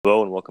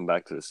welcome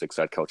back to the Six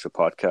Side Culture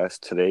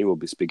Podcast. Today we'll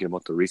be speaking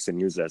about the recent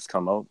news that's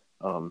come out.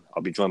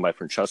 I'll be joined by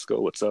Francesco.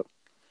 What's up?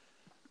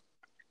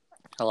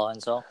 Hello,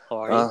 Enzo. How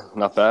are you?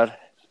 Not bad.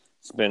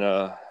 It's been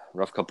a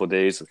rough couple of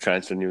days of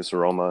transfer news for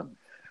Roma.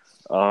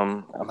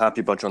 I'm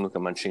happy about Gianluca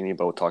Mancini,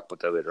 but we'll talk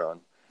about that later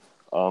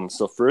on.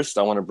 So first,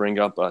 I want to bring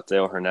up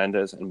Theo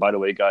Hernandez. And by the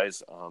way,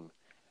 guys,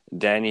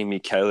 Danny,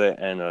 Michele,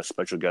 and a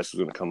special guest is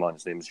going to come on.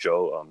 His name is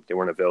Joe. They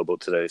weren't available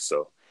today,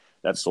 so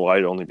that's why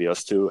it'd only be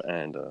us two.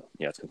 And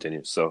let's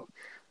continue. So,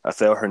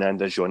 Theo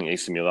Hernandez joining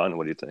AC Milan.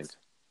 What do you think?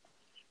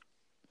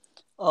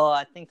 Oh,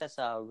 I think that's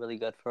really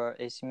good for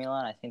AC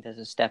Milan. I think that's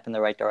a step in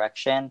the right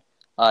direction.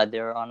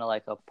 They're on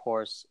a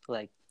poor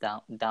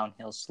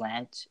downhill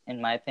slant, in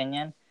my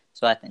opinion.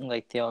 So I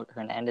think Theo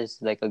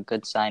Hernandez is a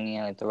good signing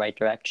in the right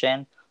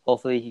direction.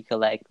 Hopefully he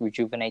could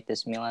rejuvenate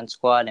this Milan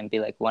squad and be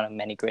one of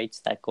many greats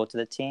that go to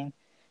the team.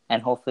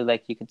 And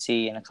hopefully you could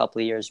see in a couple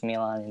of years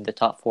Milan in the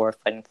top four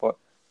fighting for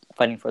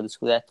the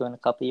Scudetto in a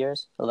couple of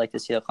years. I'd like to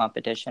see the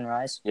competition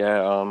rise.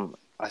 Yeah,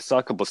 I saw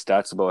a couple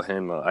stats about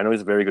him. I know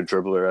he's a very good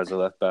dribbler as a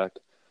left back.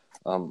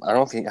 I don't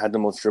know if he had the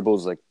most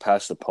dribbles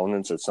past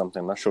opponents or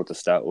something. I'm not sure what the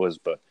stat was,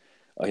 but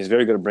he's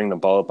very good at bringing the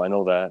ball up. I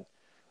know that.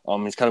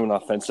 He's kind of an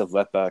offensive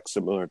left back,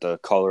 similar to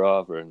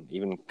Kolarov or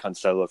even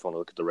Cancelo if you want to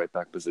look at the right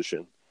back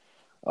position.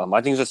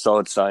 I think he's a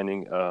solid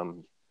signing.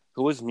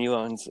 Who was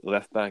Milan's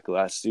left back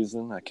last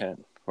season?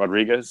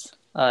 Rodriguez?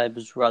 It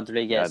was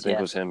Rodriguez. Yeah, I think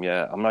it was him.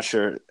 Yeah, I'm not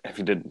sure if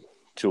he did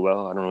too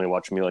well. I don't really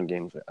watch Milan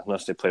games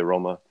unless they play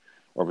Roma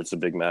or if it's a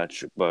big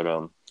match. But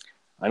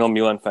I know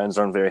Milan fans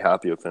aren't very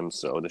happy with him,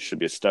 so this should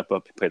be a step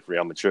up. He played for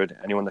Real Madrid.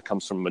 Anyone that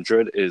comes from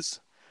Madrid is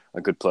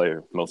a good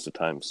player most of the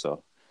time.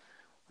 So,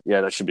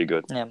 yeah, that should be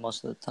good. Yeah,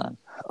 most of the time.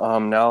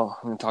 Now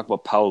I'm going to talk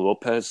about Paulo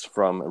Lopez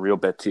from Real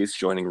Betis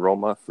joining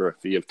Roma for a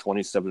fee of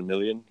 27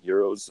 million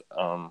euros.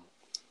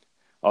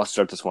 I'll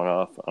start this one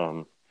off.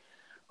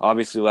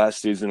 Obviously,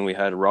 last season we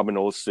had Robin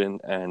Olsen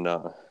and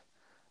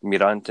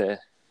Mirante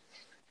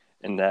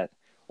in that.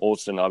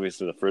 Olsen,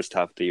 obviously, the first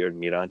half of the year,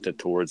 Mirante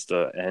towards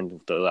the end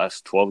of the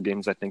last 12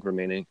 games, I think,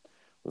 remaining,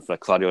 with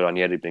Claudio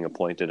Ranieri being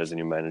appointed as a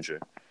new manager.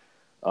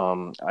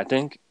 I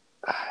think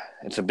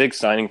it's a big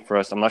signing for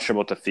us. I'm not sure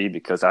about the fee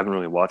because I haven't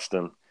really watched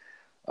them.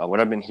 What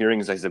I've been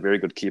hearing is that he's a very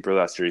good keeper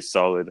last year. He's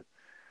solid.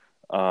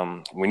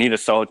 We need a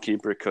solid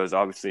keeper because,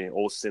 obviously,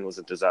 Olsen was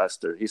a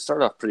disaster. He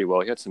started off pretty well.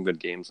 He had some good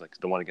games.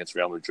 The one against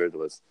Real Madrid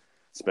was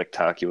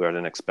spectacular. I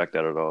didn't expect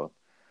that at all.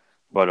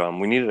 But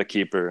we needed a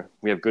keeper.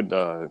 We have good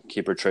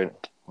keeper train.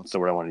 What's the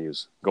word I want to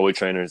use? Goalie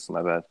trainers,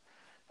 my bad.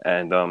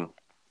 And,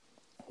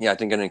 I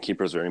think getting a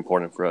keeper is very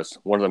important for us.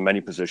 One of the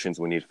many positions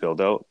we need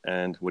filled out.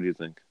 And what do you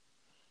think?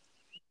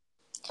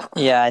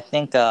 Yeah, I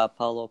think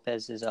Paulo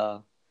Lopez is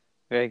a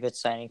very good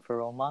signing for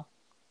Roma.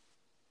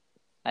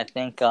 I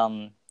think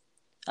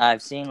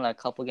I've seen a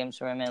couple games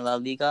from him in La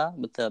Liga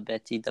with the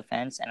Betis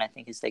defense, and I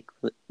think he's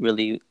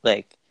really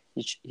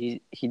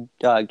he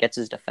gets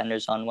his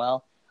defenders on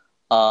well.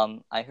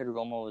 I heard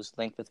Roma was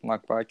linked with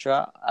Mark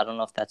Bartra. I don't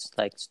know if that's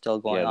still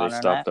going on or not. Yeah,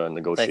 they stopped the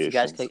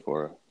negotiations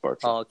for Bartra.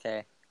 Oh,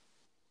 okay.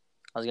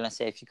 I was gonna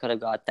say if you could have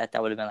got that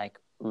would have been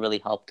really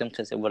helped him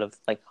because it would have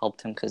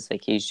helped him because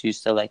he's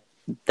used to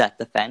that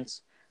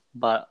defense.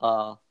 But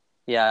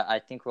yeah, I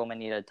think Roma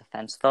need a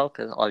defense though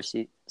because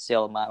obviously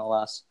Cielo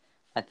Manolas.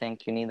 I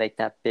think you need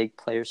that big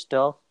player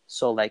still,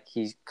 so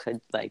he could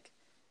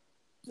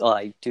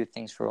do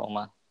things for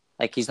Roma.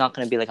 He's not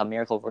gonna be a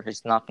miracle worker.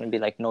 He's not gonna be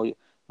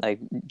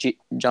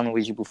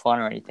Gianluigi Buffon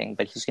or anything,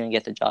 but he's gonna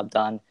get the job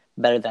done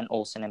better than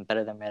Olsen and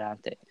better than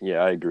Mirante. Yeah,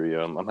 I agree.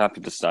 I'm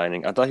happy with the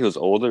signing. I thought he was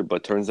older,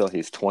 but turns out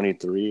he's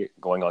 23,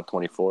 going on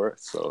 24.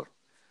 So,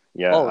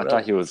 yeah, I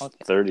thought he was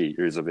 30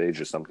 years of age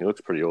or something. He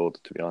looks pretty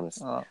old, to be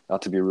honest.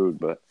 Not to be rude,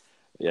 but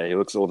yeah, he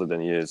looks older than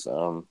he is.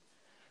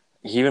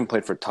 He even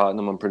played for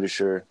Tottenham, I'm pretty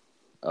sure.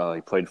 He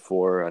played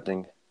for, I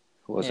think,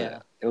 who was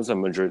it? It was a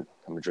Madrid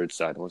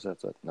side. What was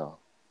that? No,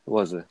 who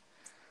was it?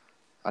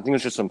 I think it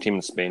was just some team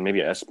in Spain, maybe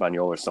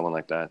Espanyol or someone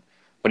like that.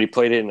 But he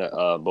played in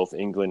both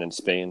England and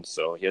Spain,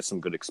 so he has some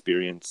good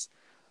experience.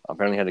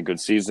 Apparently had a good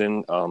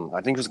season.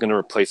 I think he was going to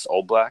replace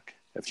Oblak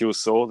if he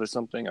was sold or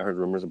something. I heard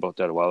rumors about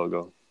that a while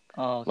ago.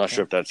 Oh, okay. I'm not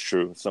sure if that's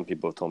true. Some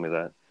people have told me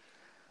that.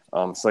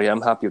 So, yeah,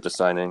 I'm happy with the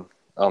signing.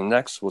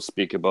 Next, we'll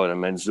speak about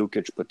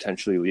Mandzukic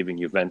potentially leaving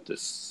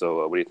Juventus.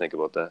 So, what do you think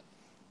about that?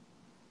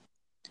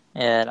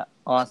 Yeah, it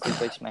honestly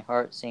breaks my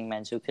heart seeing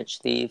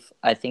Mandzukic leave.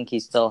 I think he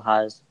still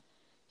has...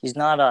 He's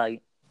not a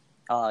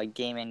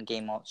game in,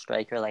 game out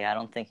striker. I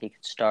don't think he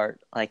could start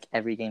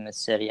every game of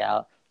Serie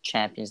A,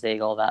 Champions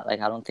League, all that. I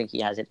don't think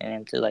he has it in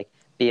him to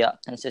be a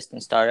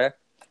consistent starter.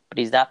 But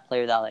he's that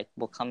player that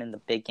will come in the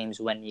big games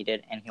when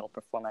needed, and he'll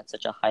perform at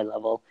such a high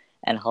level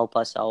and help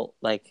us out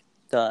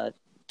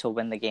to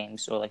win the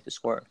games or to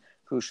score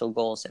crucial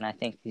goals. And I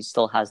think he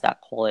still has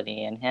that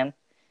quality in him.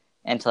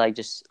 And to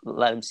just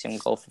let him see him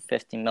go for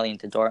 50 million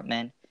to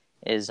Dortmund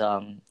is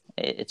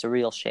it's a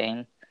real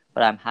shame.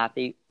 But I'm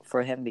happy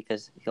for him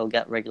because he'll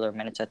get regular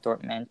minutes at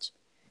Dortmund.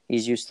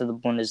 He's used to the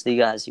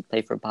Bundesliga as he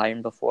played for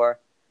Bayern before.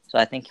 So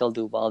I think he'll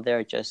do well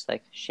there. Just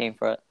shame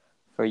for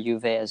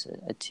Juve as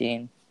a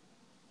team.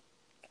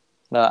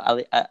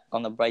 But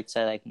on the bright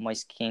side, like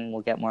Moise Kean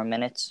will get more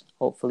minutes,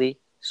 hopefully.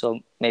 So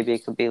maybe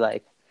it could be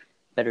like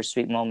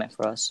bittersweet moment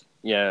for us.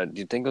 Yeah, do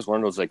you think it was one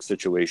of those like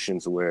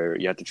situations where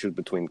you had to choose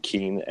between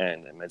Keane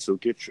and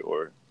Mandzukic,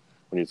 or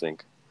what do you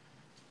think?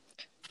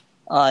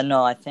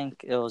 No, I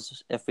think it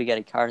was if we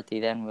get Icardi,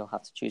 then we'll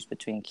have to choose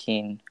between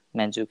Keane,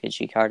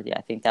 Mandzukic, Icardi.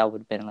 I think that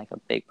would have been like a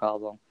big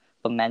problem.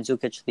 But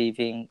Mandzukic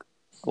leaving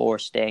or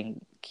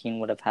staying, Keane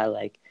would have had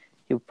like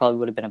he probably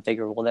would have been a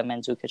bigger role than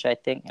Mandzukic, I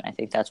think, and I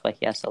think that's why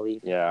he has to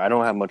leave. Yeah, I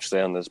don't have much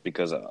say on this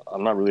because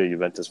I'm not really a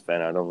Juventus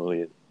fan. I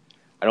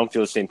don't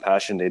feel the same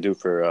passion they do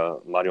for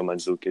Mario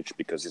Mandzukic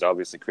because he's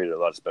obviously created a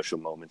lot of special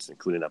moments,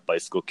 including that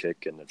bicycle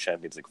kick in the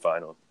Champions League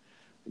final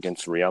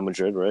against Real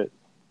Madrid, right?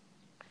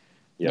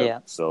 Yeah. Yeah.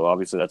 So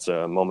obviously that's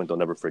a moment they'll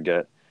never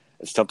forget.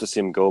 It's tough to see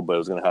him go, but it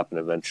was going to happen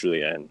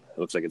eventually, and it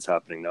looks like it's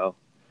happening now.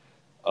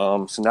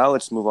 So now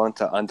let's move on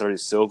to Andre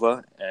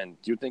Silva. And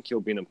do you think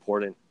he'll be an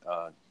important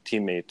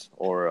teammate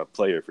or a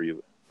player for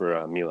you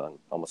for Milan?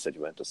 Almost said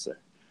Juventus there.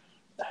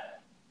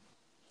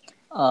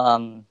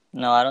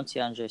 No, I don't see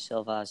Andre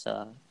Silva as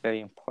a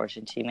very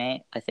important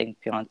teammate. I think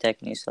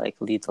Piontek needs to like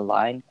lead the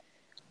line.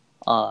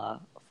 For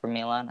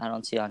Milan, I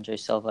don't see Andre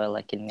Silva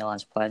like in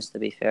Milan's plans. To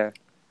be fair,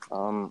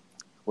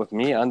 With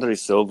me, Andre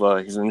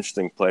Silva, he's an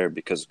interesting player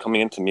because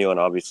coming into Milan,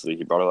 obviously,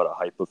 he brought a lot of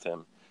hype with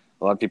him.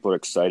 A lot of people are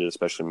excited,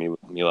 especially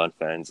Milan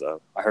fans.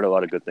 I heard a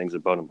lot of good things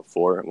about him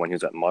before when he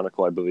was at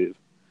Monaco, I believe.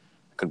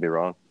 I could be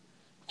wrong.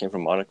 Came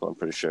from Monaco, I'm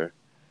pretty sure.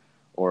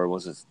 Or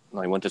was it?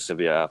 No, he went to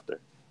Sevilla after.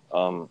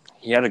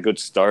 He had a good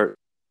start.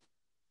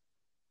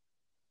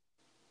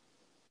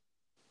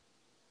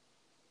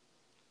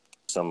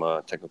 Some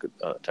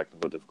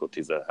technical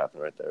difficulties that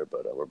happened right there,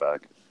 but we're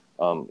back.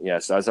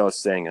 Yes, as I was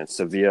saying, in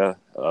Sevilla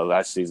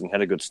last season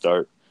had a good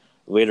start.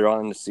 Later on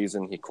in the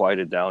season, he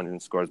quieted down,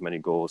 didn't score as many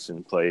goals,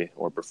 didn't play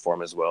or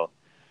perform as well.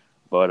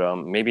 But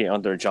maybe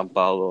under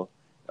Gianpaolo,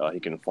 he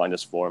can find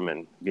his form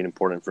and be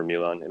important for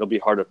Milan. It'll be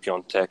hard with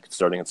Piontek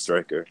starting at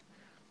striker.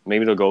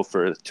 Maybe they'll go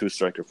for a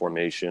two-striker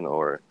formation,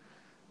 or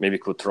maybe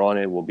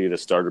Cutrone will be the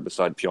starter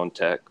beside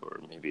Piontek,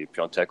 or maybe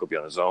Piontek will be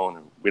on his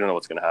own. We don't know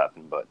what's going to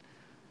happen, but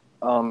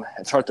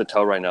it's hard to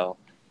tell right now.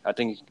 I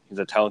think he's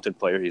a talented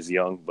player. He's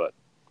young, but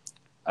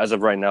as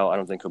of right now, I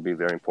don't think he'll be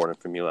very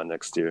important for Milan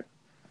next year.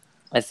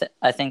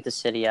 I think the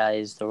Serie A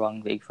is the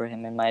wrong league for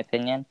him, in my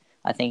opinion.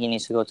 I think he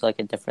needs to go to like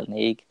a different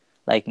league,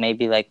 like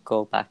maybe like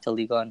go back to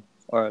Ligue 1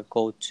 or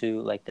go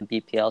to like the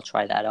BPL,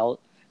 try that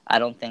out. I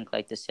don't think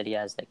like the Serie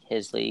A is like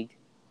his league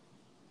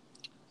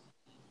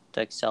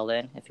to excel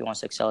in. If he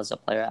wants to excel as a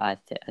player, I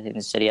think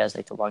the Serie A is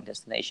like the wrong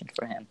destination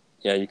for him.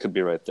 Yeah, you could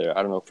be right there.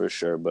 I don't know for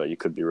sure, but you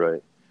could be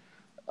right.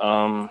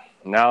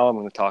 Now I'm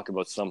going to talk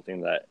about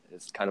something that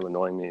is kind of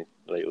annoying me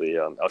lately.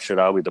 El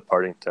Shaarawy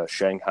departing to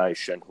Shanghai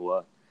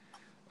Shenhua,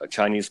 a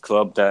Chinese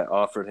club that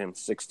offered him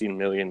 16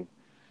 million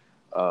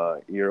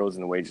euros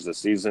in wages a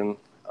season.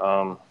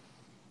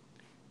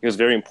 He was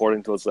very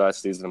important to us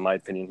last season. In my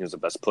opinion, he was the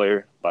best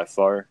player by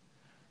far.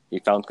 He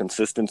found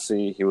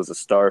consistency. He was a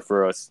star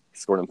for us. He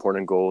scored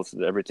important goals.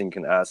 Did everything you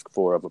can ask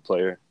for of a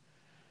player.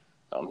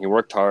 He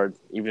worked hard.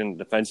 Even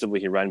defensively,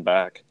 he ran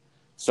back.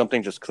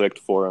 Something just clicked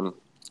for him.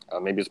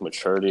 Maybe his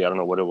maturity. I don't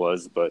know what it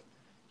was, but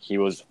he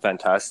was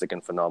fantastic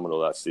and phenomenal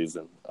last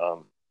season.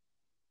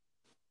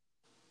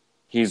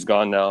 He's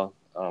gone now.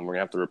 We're going to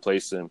have to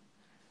replace him.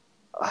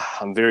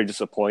 I'm very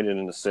disappointed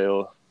in the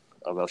sale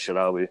of El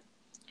Shaarawy.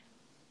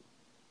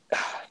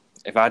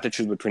 If I had to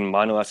choose between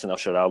Manolas and El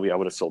Shaarawy, I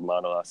would have sold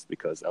Manolas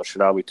because El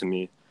Shaarawy, to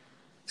me,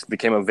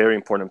 became a very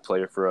important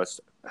player for us.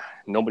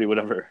 Nobody would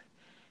ever...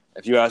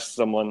 If you ask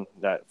someone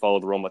that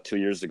followed Roma 2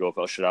 years ago if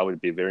El Shaarawy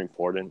would be very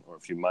important or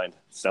if you mind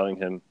selling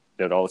him,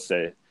 they'd all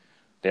say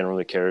they don't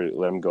really care,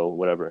 let him go,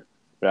 whatever.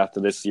 But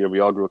after this year, we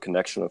all grew a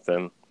connection with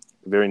him.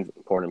 Very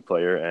important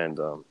player, and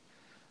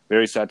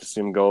very sad to see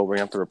him go. We're going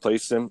to have to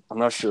replace him. I'm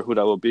not sure who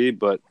that will be,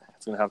 but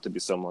it's going to have to be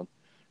someone.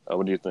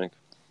 What do you think?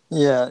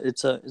 Yeah,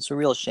 it's a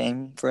real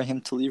shame for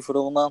him to leave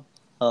Roma,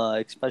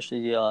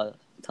 especially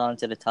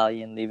talented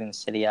Italian leaving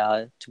Serie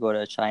A to go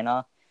to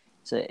China.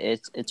 So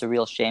it's a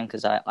real shame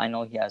because I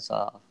know he has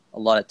a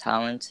lot of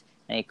talent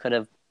and he could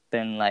have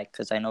been like,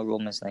 because I know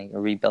Roma's like a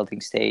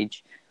rebuilding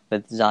stage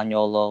with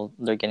Zaniolo.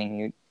 They're getting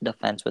new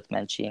defense with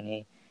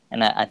Mancini,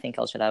 and I think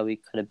El Shaarawy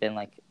could have been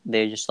like,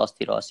 they just lost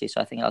Di Rossi, so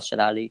I think El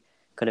Shaarawy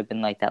could have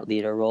been like that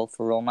leader role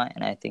for Roma,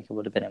 and I think it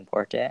would have been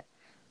important.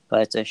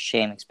 But it's a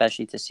shame,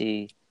 especially to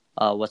see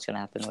what's going to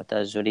happen with the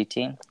Azzurri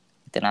team,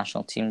 the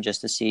national team,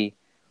 just to see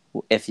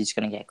if he's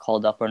going to get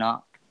called up or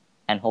not.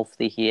 And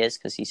hopefully he is,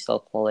 because he's still a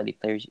quality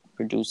player, he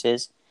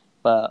produces.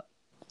 But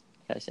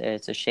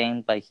it's a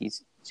shame, like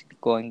he's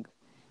going,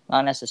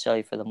 not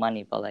necessarily for the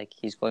money, but like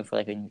he's going for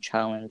like a new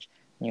challenge,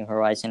 new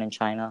horizon in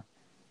China.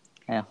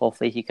 And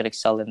hopefully he could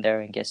excel in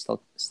there and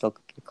still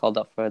get called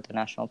up for the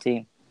national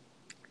team.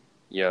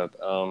 Yeah, it's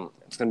going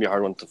to be a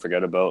hard one to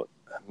forget about.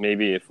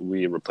 Maybe if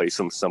we replace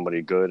him with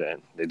somebody good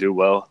and they do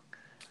well,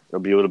 it'll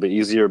be a little bit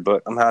easier,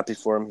 but I'm happy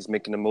for him. He's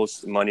making the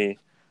most money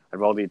out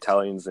of all the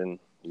Italians in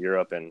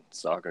Europe and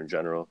soccer in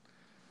general.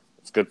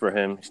 It's good for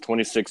him. He's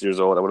 26 years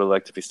old. I would have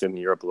liked if he stayed in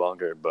Europe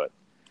longer, but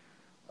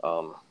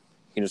Um,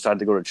 he decided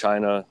to go to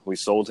China. We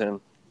sold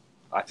him.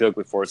 I feel like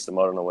we forced him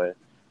out in a way,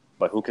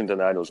 but who can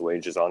deny those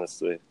wages,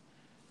 honestly?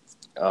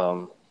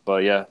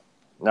 But yeah,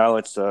 now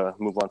let's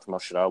move on from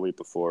Shaarawy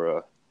before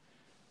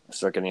I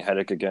start getting a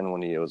headache again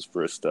when he was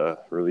first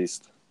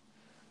released.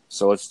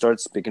 So let's start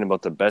speaking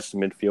about the best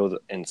midfield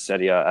in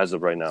Serie A as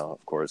of right now,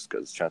 of course,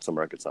 because transfer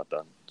market's not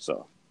done.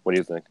 So what do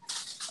you think?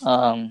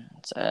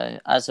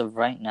 As of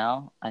right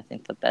now, I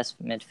think the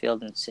best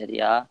midfield in Serie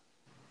A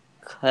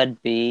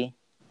could be.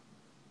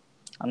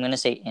 I'm gonna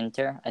say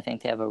Inter. I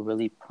think they have a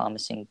really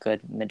promising,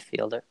 good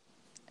midfielder.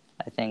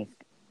 I think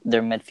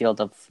their midfield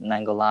of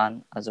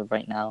Nangolan as of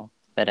right now,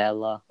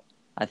 Barella.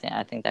 I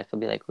think that could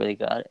be like really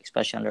good,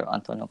 especially under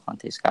Antonio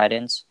Conte's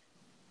guidance.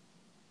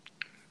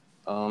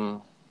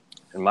 Um,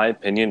 in my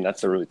opinion,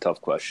 that's a really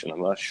tough question.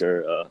 I'm not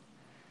sure.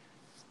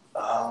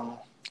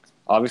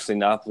 Obviously,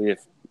 Napoli,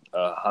 if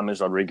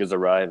James Rodriguez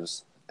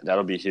arrives,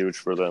 that'll be huge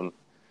for them.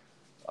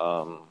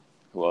 Um,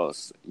 who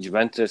else?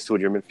 Juventus, who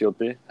would your midfield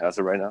be as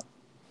of right now?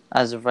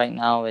 As of right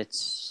now,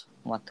 it's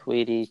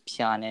Matuidi,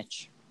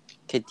 Pjanic,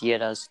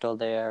 Khedira is still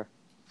there.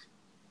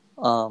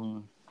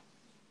 Um,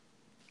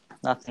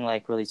 Nothing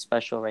like really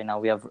special right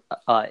now. We have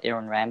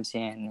Aaron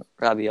Ramsey and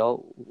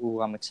Rabiot,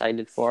 who I'm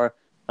excited for,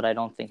 but I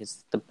don't think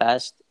it's the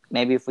best.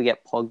 Maybe if we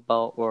get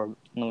Pogba or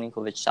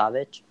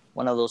Milinkovic-Savic,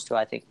 one of those two,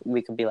 I think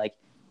we could be like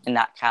in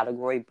that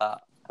category,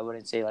 but I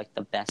wouldn't say like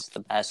the best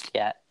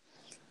yet.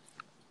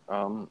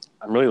 I'm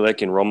really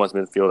liking Roma's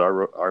midfield,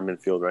 our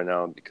midfield right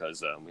now,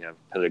 because we have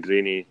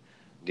Pellegrini,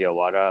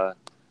 Diawara,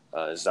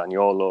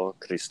 Zaniolo,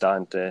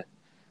 Cristante,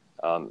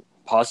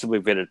 possibly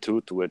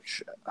Veretut,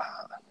 which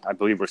I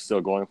believe we're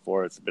still going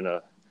for. It's been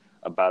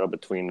a battle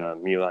between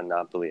Milan,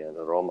 Napoli, and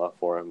Roma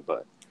for him,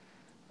 but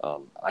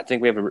I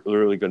think we have a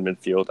really good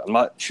midfield. I'm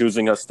not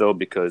choosing us though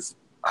because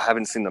I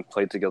haven't seen them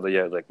play together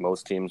yet, like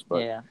most teams,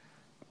 but Yeah.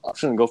 I'm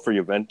just going to go for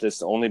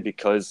Juventus only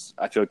because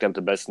I feel like they have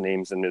the best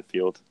names in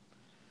midfield.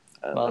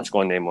 Well, Let's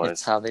go name it's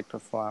wise. how they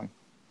perform.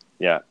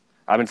 Yeah.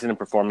 I haven't seen them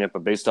perform yet,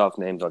 but based off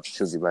names, I'll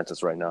choose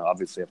Juventus right now.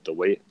 Obviously, I have to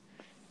wait,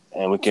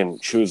 and we can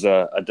choose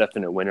a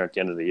definite winner at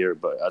the end of the year.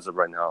 But as of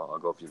right now, I'll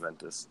go with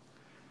Juventus.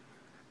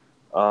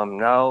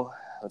 Now,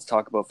 let's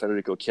talk about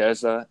Federico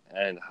Chiesa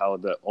and how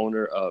the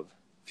owner of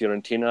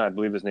Fiorentina, I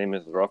believe his name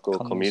is Rocco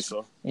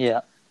Commisso.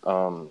 Yeah.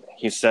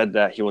 He said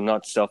that he will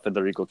not sell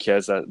Federico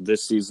Chiesa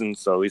this season,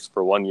 so at least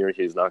for 1 year,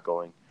 he's not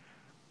going.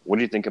 What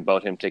do you think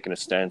about him taking a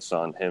stance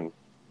on him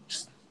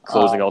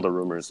closing all the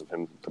rumors of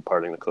him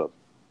departing the club?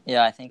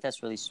 Yeah, I think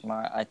that's really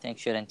smart. I think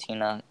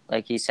Fiorentina,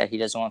 like he said, he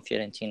doesn't want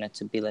Fiorentina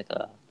to be like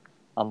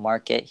a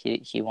market.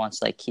 He wants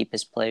to like keep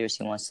his players.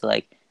 He wants to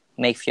like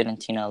make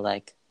Fiorentina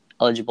like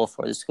eligible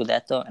for the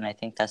Scudetto, and I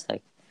think that's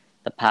like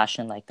the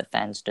passion like the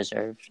fans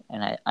deserve.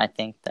 And I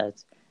think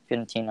that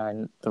Fiorentina are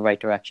in the right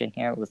direction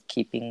here with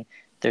keeping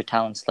their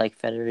talents like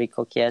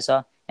Federico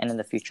Chiesa, and in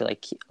the future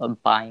like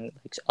buying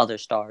like other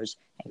stars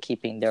and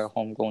keeping their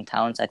homegrown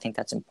talents. I think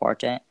that's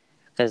important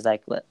because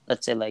like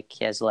let's say like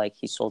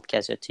he sold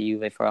Chiesa to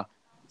Juve for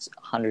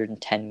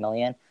 110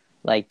 million.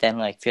 Like then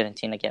like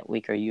Fiorentina get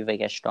weaker, Juve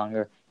get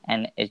stronger,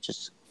 and it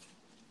just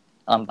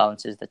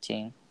unbalances the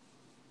team.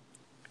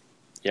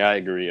 Yeah, I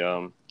agree.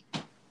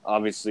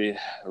 Obviously,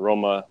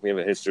 Roma, we have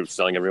a history of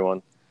selling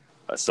everyone.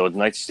 So it's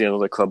nice to see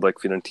another club like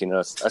Fiorentina,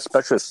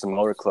 especially a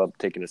smaller club,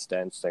 taking a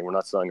stand, saying we're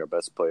not selling our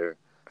best player,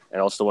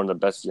 and also one of the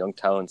best young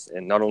talents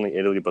in not only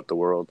Italy but the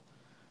world.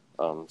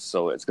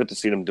 So it's good to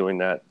see them doing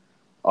that.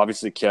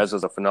 Obviously, Chiesa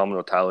is a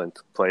phenomenal talent,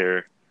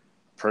 player,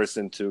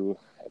 person too.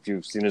 If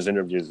you've seen his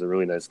interviews, he's a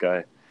really nice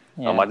guy.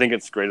 Yeah. I think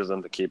it's great of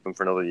them to keep him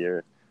for another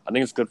year. I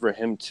think it's good for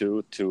him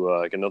too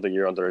to get another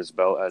year under his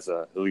belt as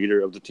a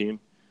leader of the team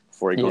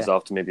before he goes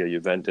off to maybe a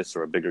Juventus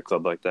or a bigger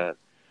club like that.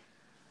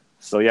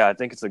 So yeah, I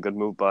think it's a good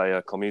move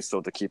by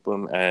Comiso to keep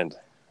him, and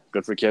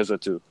good for Chiesa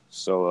too.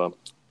 So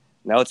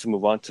now let's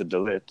move on to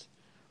Ligt,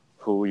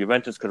 who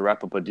Juventus could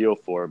wrap up a deal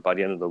for by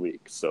the end of the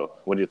week. So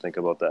what do you think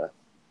about that?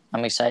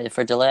 I'm excited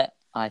for Ligt.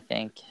 I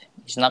think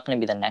he's not going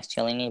to be the next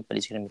Chiellini, but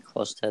he's going to be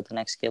close to the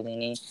next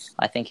Chiellini.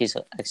 I think he's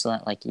an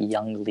excellent like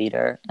young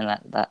leader,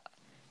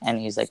 and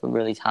he's like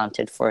really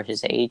talented for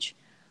his age.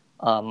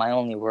 My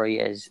only worry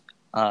is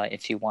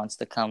if he wants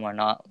to come or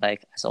not,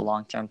 like as a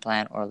long-term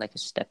plan or like a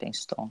stepping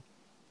stone.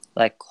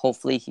 Like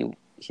hopefully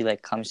he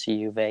like comes to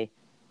Juve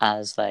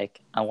as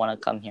like I want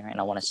to come here and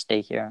I want to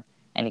stay here,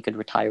 and he could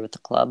retire with the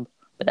club,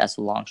 but that's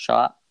a long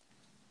shot.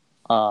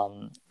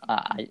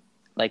 I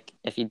like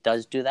if he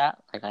does do that,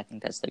 like I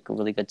think that's like a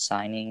really good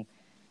signing,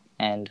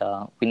 and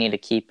we need to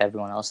keep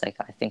everyone else. Like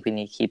I think we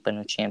need to keep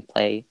Bonucci and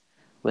play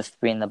with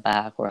three in the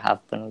back, or have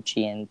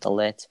Bonucci and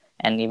Ligt,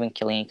 and even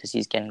Chiellini because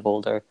he's getting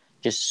older,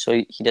 just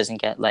so he doesn't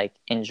get like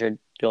injured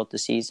throughout the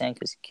season.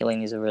 Because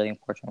Chiellini is a really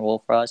important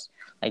role for us.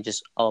 Like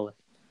just I'll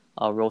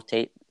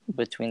rotate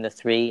between the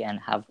three and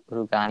have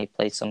Rugani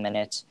play some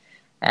minutes,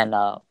 and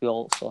we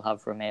also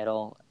have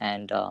Romero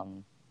and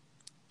I'm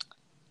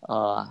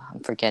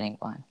forgetting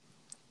one.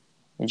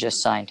 We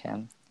just signed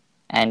him,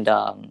 and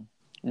Di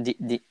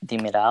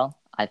Miral.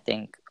 I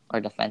think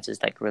our defense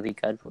is like really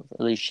good. We're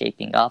really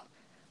shaping up.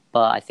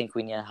 but I think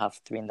we need to have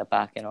 3 in the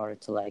back in order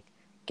to like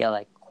get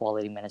like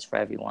quality minutes for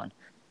everyone.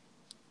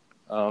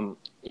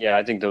 Yeah,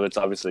 I think Dillit's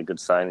obviously a good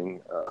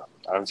signing.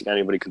 I don't think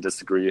anybody could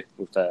disagree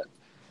with that.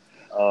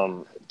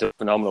 The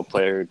phenomenal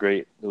player,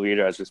 great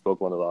leader, as we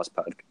spoke on the last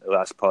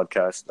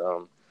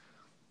podcast.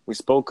 We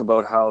spoke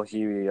about how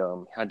he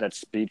had that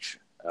speech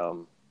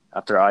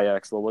after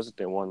Ajax. What was it?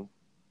 They won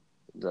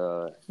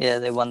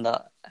they won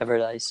the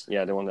Everdice.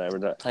 Yeah, they won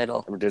the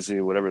title.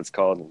 Eredivisie, whatever it's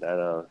called.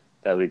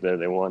 That league there,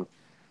 they won.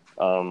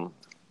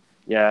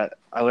 Yeah,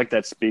 I like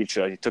that speech.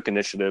 He took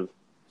initiative.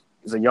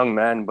 He's a young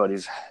man, but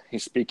he's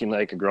speaking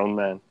like a grown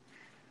man.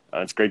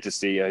 It's great to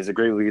see. He's a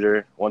great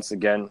leader. Once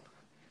again,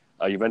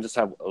 Juventus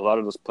have a lot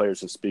of those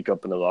players who speak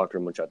up in the locker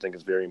room, which I think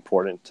is very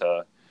important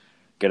to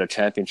get a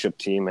championship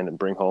team and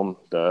bring home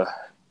the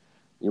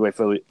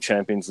UEFA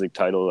Champions League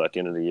title at the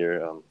end of the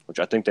year, which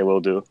I think they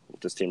will do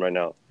with this team right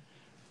now.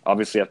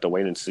 Obviously, have to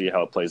wait and see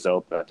how it plays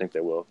out, but I think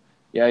they will.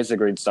 Yeah, he's a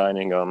great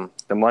signing.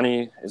 The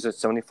money, is it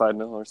 75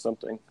 mil or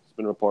something? It's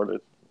been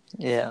reported.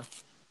 Yeah,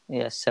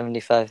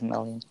 75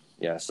 million.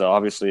 Yeah, so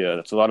obviously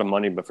it's a lot of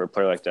money, but for a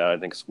player like that, I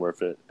think it's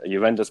worth it.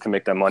 Juventus can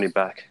make that money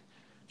back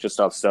just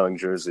off selling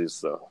jerseys,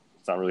 so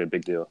it's not really a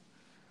big deal.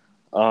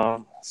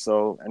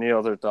 So any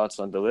other thoughts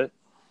on Ligt?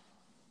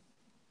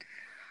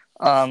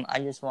 I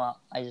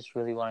just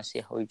really want to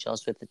see how he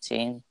gels with the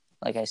team.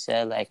 Like I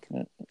said,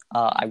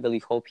 I really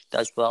hope he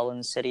does well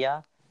in Serie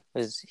A,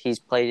 because he's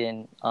played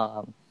in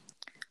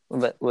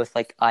with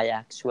like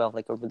Ajax, who have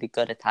like a really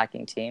good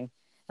attacking team.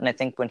 And I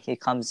think when he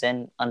comes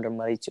in under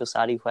Maurizio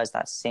Sarri, who has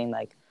that same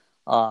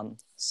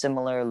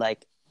similar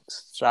like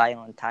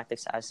style and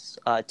tactics as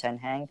Ten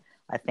Hag,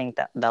 I think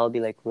that'll be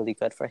like really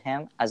good for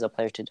him as a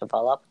player to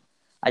develop.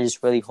 I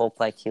just really hope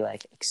like he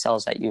like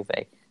excels at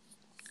Juve.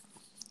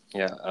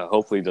 Yeah,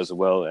 hopefully he does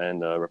well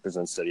and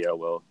represents Serie A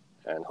well,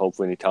 and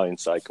hopefully an Italian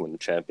side can win the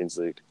Champions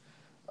League.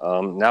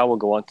 Now we'll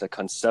go on to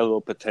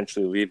Cancelo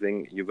potentially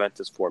leaving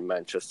Juventus for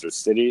Manchester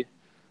City.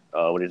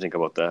 What do you think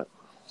about that?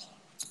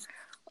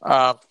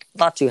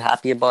 Not too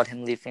happy about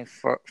him leaving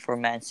for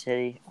Man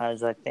City,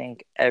 as I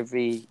think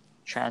every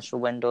transfer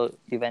window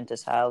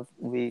Juventus have,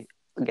 we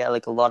get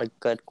like a lot of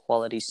good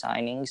quality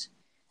signings,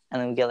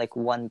 and then we get like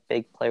one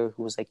big player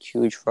who was like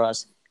huge for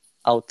us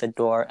out the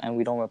door, and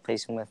we don't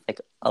replace him with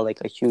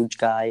like a huge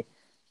guy,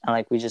 and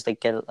like we just like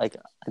get like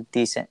a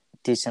decent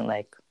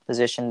like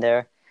position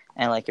there,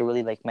 and like it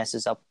really like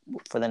messes up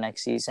for the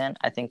next season.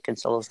 I think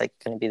Cancelo's like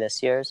going to be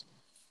this year's.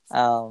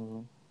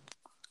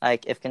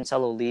 Like if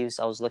Cancelo leaves,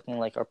 I was looking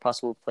like our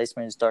possible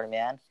replacement is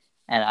Darmian,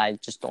 and I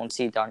just don't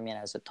see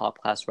Darmian as a top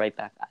class right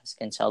back as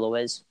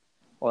Cancelo is,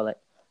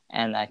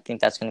 and I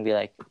think that's gonna be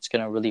like it's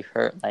gonna really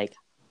hurt like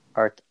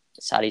our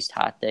Sarri's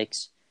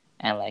tactics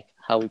and like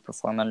how we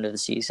perform under the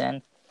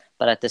season.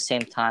 But at the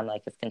same time,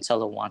 like if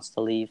Cancelo wants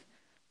to leave,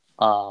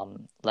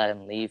 let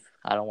him leave.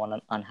 I don't want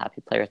an unhappy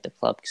player at the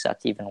club, because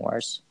that's even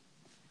worse.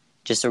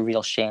 Just a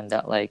real shame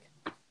that like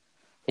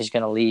he's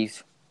gonna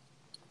leave.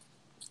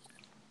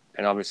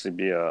 And obviously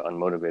be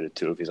unmotivated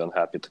too if he's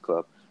unhappy at the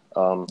club.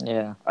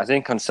 Yeah. I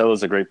think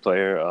Cancelo's a great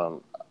player.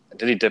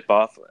 Did he dip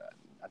off?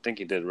 I think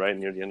he did, right,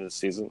 near the end of the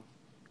season.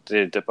 Did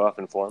he dip off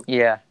in form?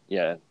 Yeah.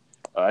 Yeah.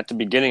 At the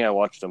beginning, I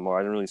watched him more.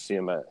 I didn't really see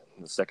him in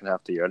the second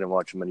half of the year. I didn't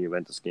watch many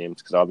Juventus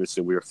games because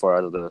obviously we were far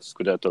out of the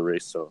Scudetto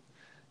race, so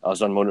I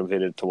was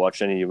unmotivated to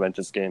watch any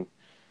Juventus game.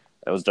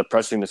 It was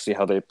depressing to see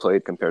how they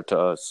played compared to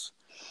us.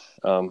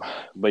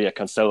 But yeah,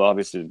 Cancelo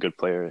obviously is a good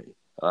player.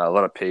 A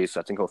lot of pace.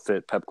 I think he'll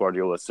fit Pep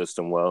Guardiola's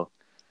system well.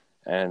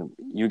 And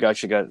you guys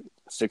should get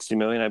 60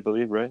 million, I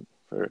believe, right,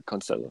 for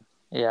Cancelo?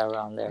 Yeah,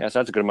 around there. Yeah, so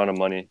that's a good amount of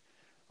money.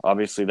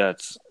 Obviously,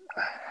 that's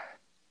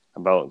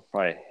about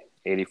probably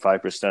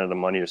 85% of the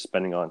money you're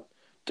spending on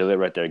Ligt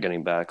right there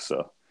getting back.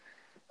 So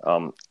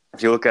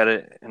if you look at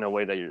it in a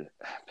way that you're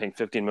paying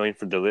 15 million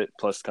for Ligt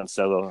plus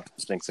Cancelo, I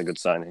think it's a good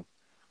signing.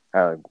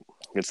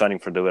 Good signing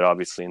for Ligt,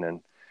 obviously, and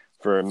then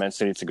for Man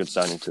City, it's a good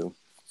signing too.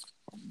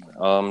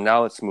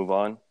 Now let's move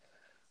on.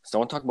 So I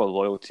want to talk about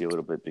loyalty a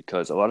little bit,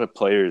 because a lot of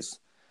players,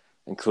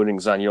 including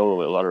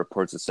Zaniolo, a lot of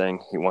reports are saying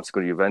he wants to go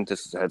to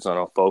Juventus, his head's not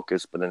all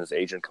focused, but then his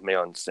agent coming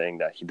out and saying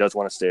that he does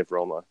want to stay at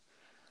Roma.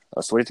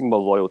 So what do you think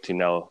about loyalty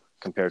now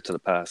compared to the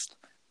past?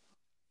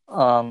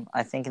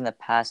 I think in the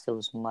past it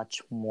was much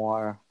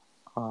more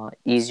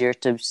easier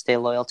to stay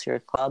loyal to your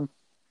club,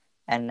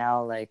 and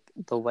now like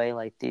the way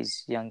like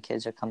these young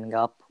kids are coming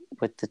up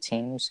with the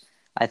teams,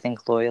 I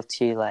think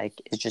loyalty like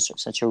is just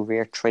such a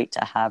rare trait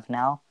to have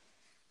now.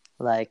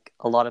 Like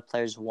a lot of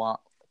players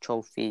want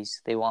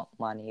trophies, they want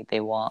money,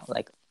 they want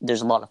like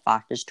there's a lot of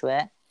factors to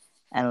it,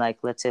 and like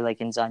let's say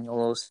like in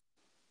Zaniolo's,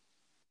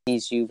 he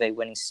sees Juve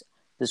winning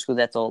the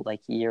Scudetto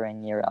like year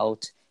in year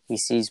out. He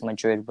sees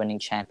Madrid winning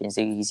Champions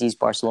League. He sees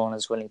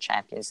Barcelona's winning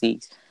Champions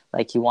League.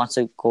 Like he wants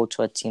to go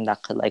to a team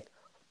that could like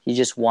he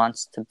just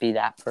wants to be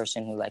that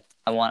person who like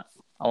I want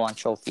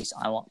trophies,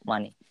 I want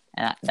money,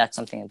 and that's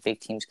something that big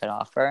teams could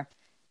offer.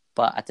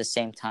 But at the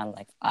same time,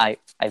 like I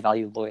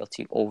value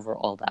loyalty over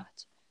all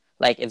that.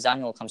 Like if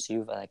Zaniolo comes to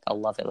Juve, like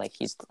I'll love it. Like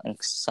he's an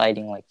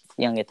exciting, like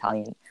young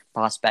Italian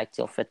prospect.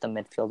 He'll fit the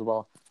midfield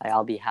well. Like,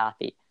 I'll be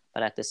happy.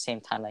 But at the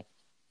same time, like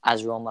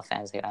as Roma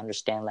fans, like I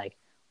understand like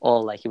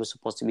he was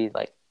supposed to be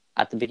like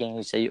at the beginning.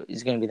 He said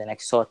he's going to be the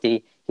next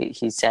Totti.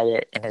 He said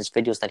it in his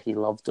videos that he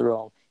loved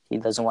Rome. He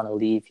doesn't want to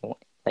leave.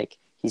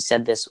 He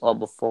said this all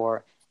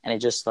before, and it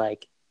just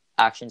like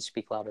actions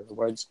speak louder than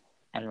words.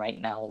 And right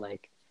now,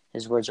 like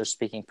his words are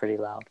speaking pretty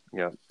loud.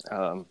 Yeah,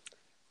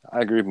 I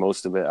agree with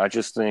most of it. I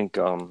just think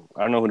I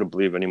don't know who to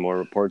believe anymore.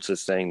 Reports are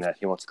saying that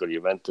he wants to go to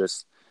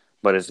Juventus,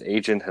 but his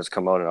agent has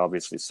come out and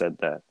obviously said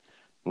that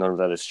none of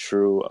that is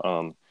true.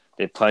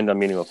 They planned on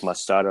meeting with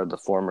Mastada, the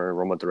former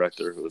Roma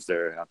director, who was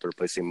there after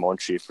replacing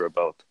Monchi for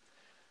about,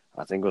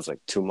 I think it was like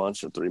 2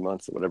 months or 3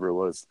 months or whatever it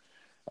was.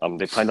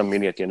 They planned on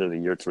meeting at the end of the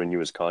year to renew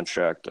his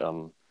contract.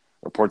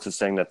 Reports are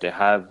saying that they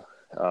have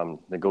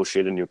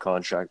negotiated a new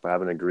contract but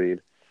haven't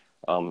agreed.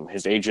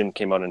 His agent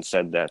came out and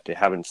said that they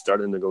haven't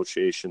started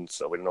negotiations,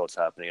 so we don't know what's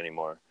happening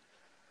anymore.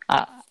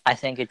 I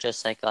think it's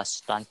just like a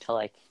stunt to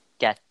like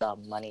get the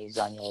money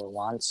Zaniolo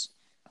wants.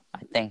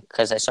 I think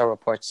because I saw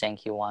reports saying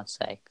he wants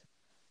like,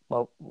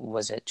 what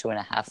was it,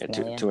 2.5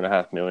 million?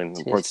 2.5 million.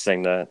 Reports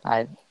saying that.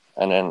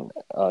 And then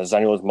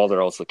Zaniolo's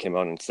mother also came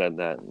out and said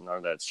that none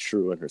of that's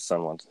true, and her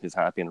son he's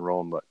happy in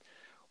Rome, but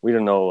we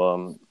don't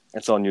know.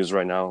 It's all news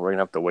right now. We're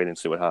gonna have to wait and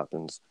see what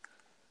happens.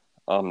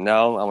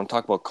 Now I want to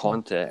talk about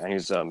Conte, and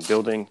he's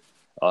building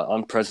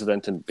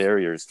unprecedented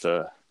barriers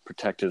to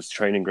protect his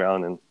training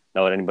ground and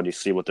not let anybody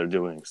see what they're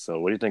doing. So,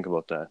 what do you think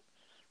about that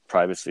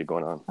privacy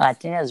going on? I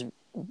think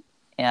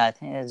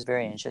that's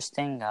very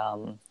interesting.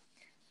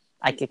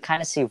 I could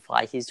kind of see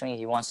why he's doing it.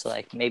 He wants to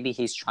like maybe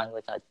he's trying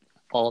like a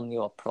all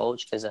new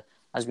approach because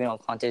as we know,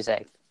 Conte is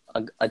like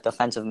a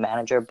defensive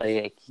manager, but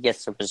he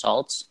gets the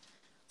results.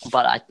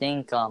 But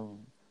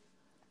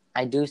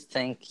I do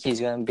think he's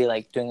going to be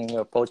like doing a new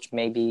approach,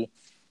 maybe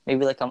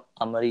like a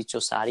Maurizio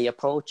Sarri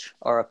approach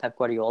or a Pep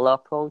Guardiola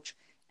approach,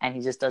 and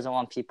he just doesn't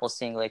want people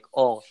seeing like,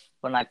 oh,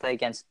 when I play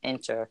against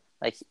Inter,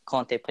 like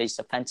Conte plays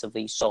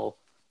defensively, so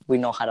we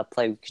know how to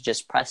play. We could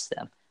just press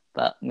them.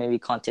 But maybe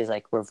Conte is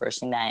like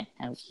reversing that,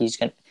 and he's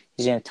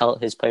gonna tell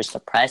his players to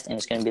press, and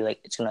it's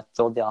gonna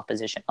throw the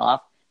opposition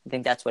off. I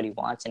think that's what he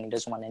wants, and he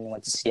doesn't want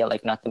anyone to see it,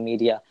 like not the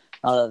media,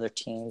 not other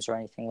teams or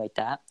anything like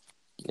that.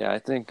 Yeah, I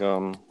think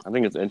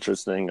it's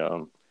interesting.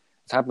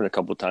 It's happened a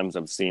couple of times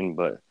I've seen,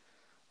 but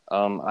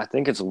I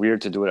think it's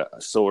weird to do it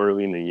so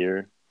early in the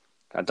year.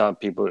 I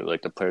thought people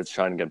like the players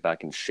trying to get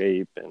back in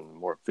shape and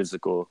more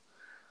physical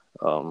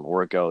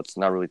workouts,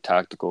 not really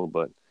tactical.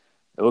 But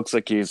it looks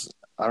like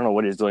I don't know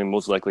what he's doing.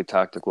 Most likely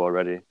tactical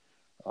already.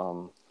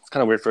 It's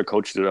kind of weird for a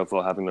coach to do that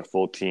while having their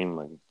full team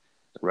like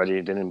ready.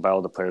 They didn't buy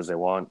all the players they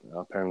want.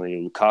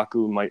 Apparently,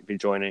 Lukaku might be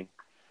joining. A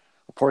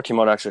report came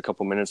out actually a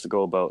couple minutes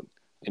ago about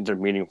Inter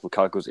meeting with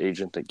Lukaku's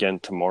agent again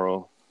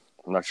tomorrow.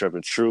 I'm not sure if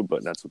it's true,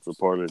 but that's what's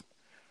reported.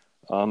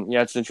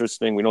 Yeah, it's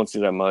interesting. We don't see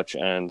that much,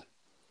 and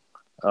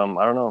I don't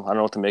know. I don't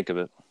know what to make of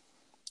it.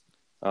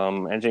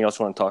 Anything else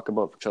you want to talk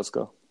about,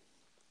 Francesco?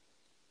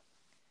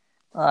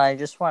 I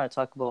just want to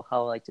talk about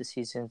how like the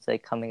season's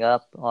like coming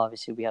up.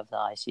 Obviously, we have the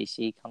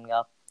ICC coming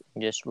up.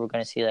 We're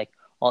gonna see like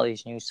all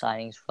these new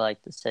signings for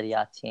like the Serie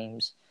A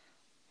teams,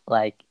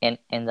 like in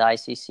the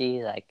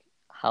ICC, like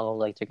how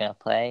like they're gonna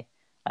play.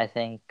 I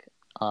think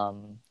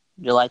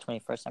July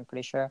 21st, I'm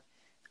pretty sure.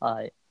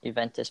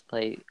 Juventus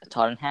play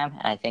Tottenham,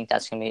 and I think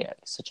that's gonna be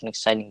such an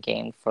exciting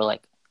game for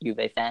like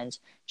Juve fans,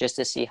 just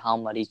to see how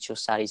Maurizio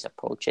Sarri's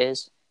approach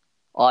is.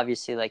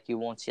 Obviously, like you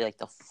won't see like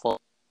the full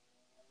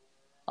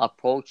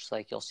approach,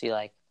 like you'll see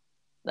like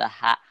the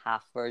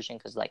half version,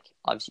 because like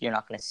obviously you're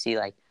not gonna see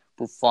like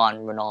Buffon,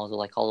 Ronaldo,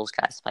 like all those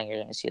guys playing.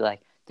 You're gonna see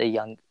like the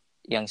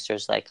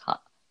youngsters like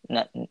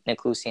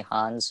Nicolas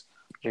Hans.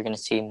 You're gonna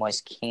see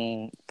Moise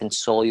Kean,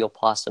 Pinsolio,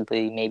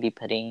 possibly maybe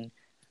Perin.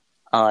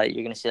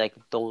 You're gonna see like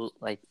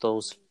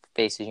those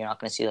faces. You're not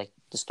gonna see like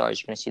the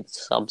stars. You're gonna see the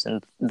subs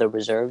and the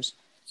reserves.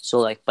 So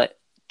like, but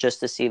just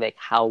to see like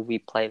how we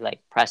play, like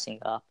pressing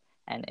up,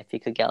 and if you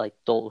could get like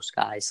those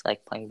guys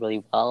like playing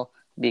really well,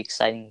 it'd be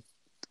exciting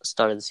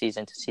start of the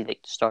season to see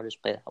like the starters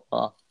play that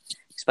well,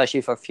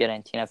 especially for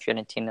Fiorentina,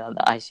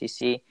 the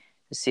ICC,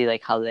 to see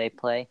like how they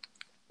play.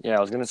 Yeah, I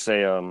was gonna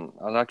say I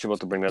was actually about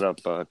to bring that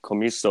up.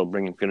 Comiso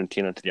bringing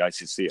Fiorentina to the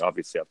ICC,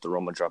 obviously after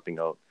Roma dropping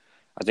out.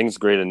 I think it's a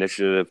great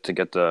initiative to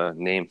get the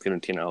name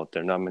Fiorentina out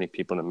there. Not many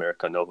people in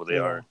America know who they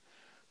are.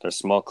 They're a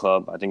small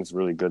club. I think it's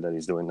really good that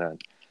he's doing that.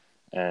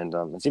 And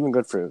it's even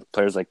good for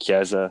players like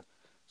Chiesa,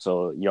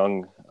 so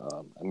young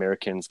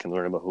Americans can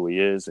learn about who he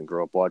is and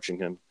grow up watching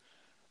him.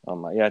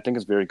 Yeah, I think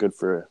it's very good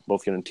for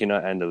both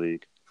Fiorentina and the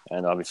league,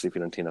 and obviously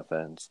Fiorentina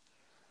fans.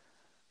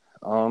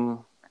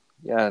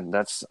 Yeah,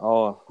 that's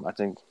all I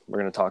think we're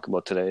going to talk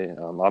about today.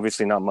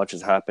 Obviously, not much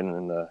has happened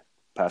in the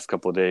past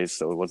couple of days,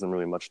 so it wasn't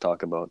really much to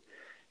talk about.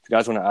 If you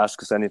guys want to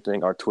ask us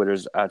anything, our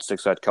Twitter's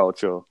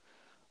 @6@Calcio.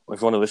 If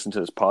you want to listen to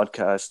this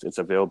podcast, it's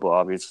available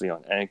obviously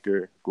on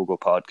Anchor, Google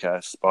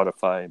Podcasts,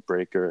 Spotify,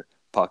 Breaker,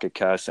 Pocket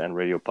Cast, and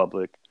Radio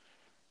Public.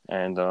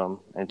 And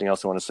anything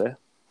else you want to say?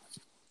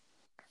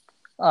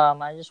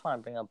 I just want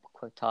to bring up a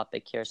quick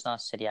topic here. It's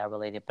not Serie A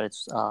related, but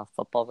it's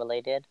football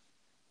related.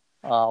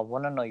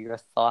 Want to know your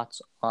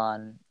thoughts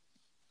on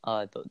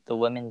the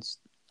women's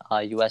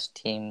U.S.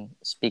 team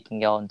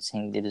speaking out and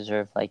saying they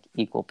deserve like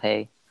equal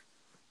pay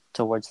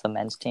towards the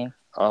men's team?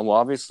 Well,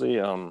 obviously,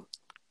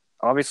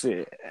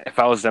 if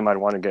I was them, I'd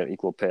want to get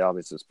equal pay.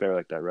 Obviously, it's fair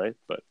like that, right?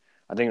 But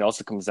I think it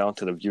also comes down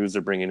to the views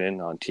they're bringing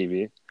in on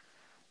TV.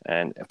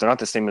 And if they're not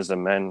the same as the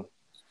men,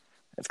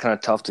 it's kind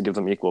of tough to give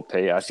them equal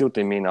pay. I see what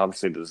they mean.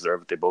 Obviously, they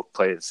deserve it. They both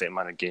play the same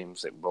amount of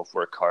games. They both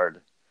work hard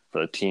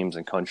for the teams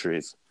and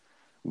countries.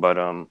 But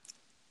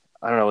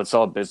I don't know. It's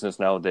all business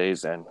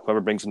nowadays, and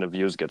whoever brings in the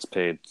views gets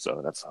paid.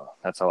 So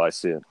that's how I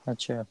see it.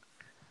 That's true.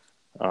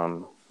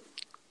 Um,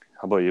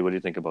 how about you? What do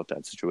you think about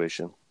that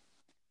situation?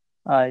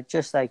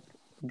 Just like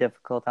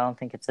difficult. I don't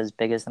think it's as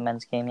big as the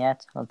men's game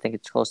yet. I don't think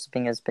it's close to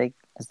being as big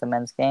as the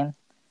men's game.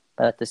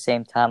 But at the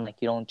same time, like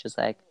you don't just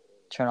like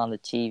turn on the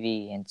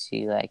TV and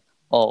see like,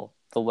 oh,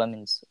 the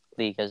women's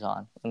league is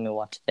on. Let me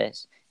watch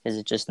this. Is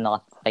it just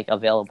not like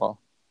available?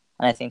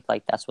 And I think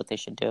like that's what they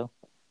should do,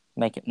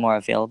 make it more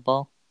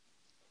available.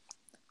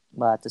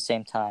 But at the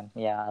same time,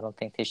 yeah, I don't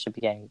think they should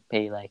be getting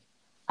paid like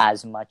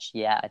as much.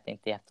 Yeah, I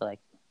think they have to like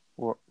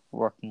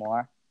work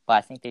more. But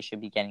I think they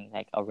should be getting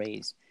like a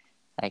raise,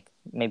 like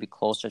maybe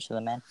closer to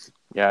the men.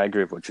 Yeah, I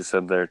agree with what you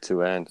said there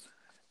too. And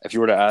if you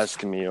were to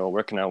ask me,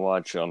 where can I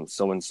watch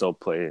so and so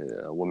play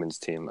a women's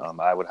team,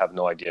 I would have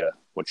no idea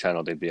what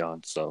channel they'd be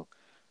on. So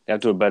they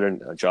have to do a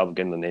better job of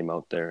getting the name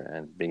out there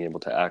and being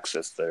able to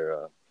access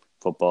their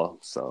football.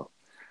 So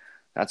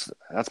that's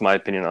my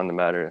opinion on the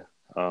matter.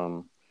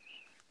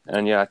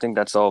 And yeah, I think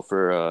that's all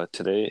for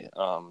today.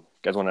 You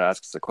guys want to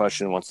ask us a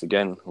question? Once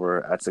again, we're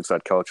at Six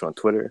Side Couch on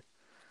Twitter.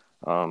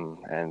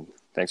 And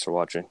thanks for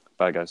watching.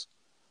 Bye, guys.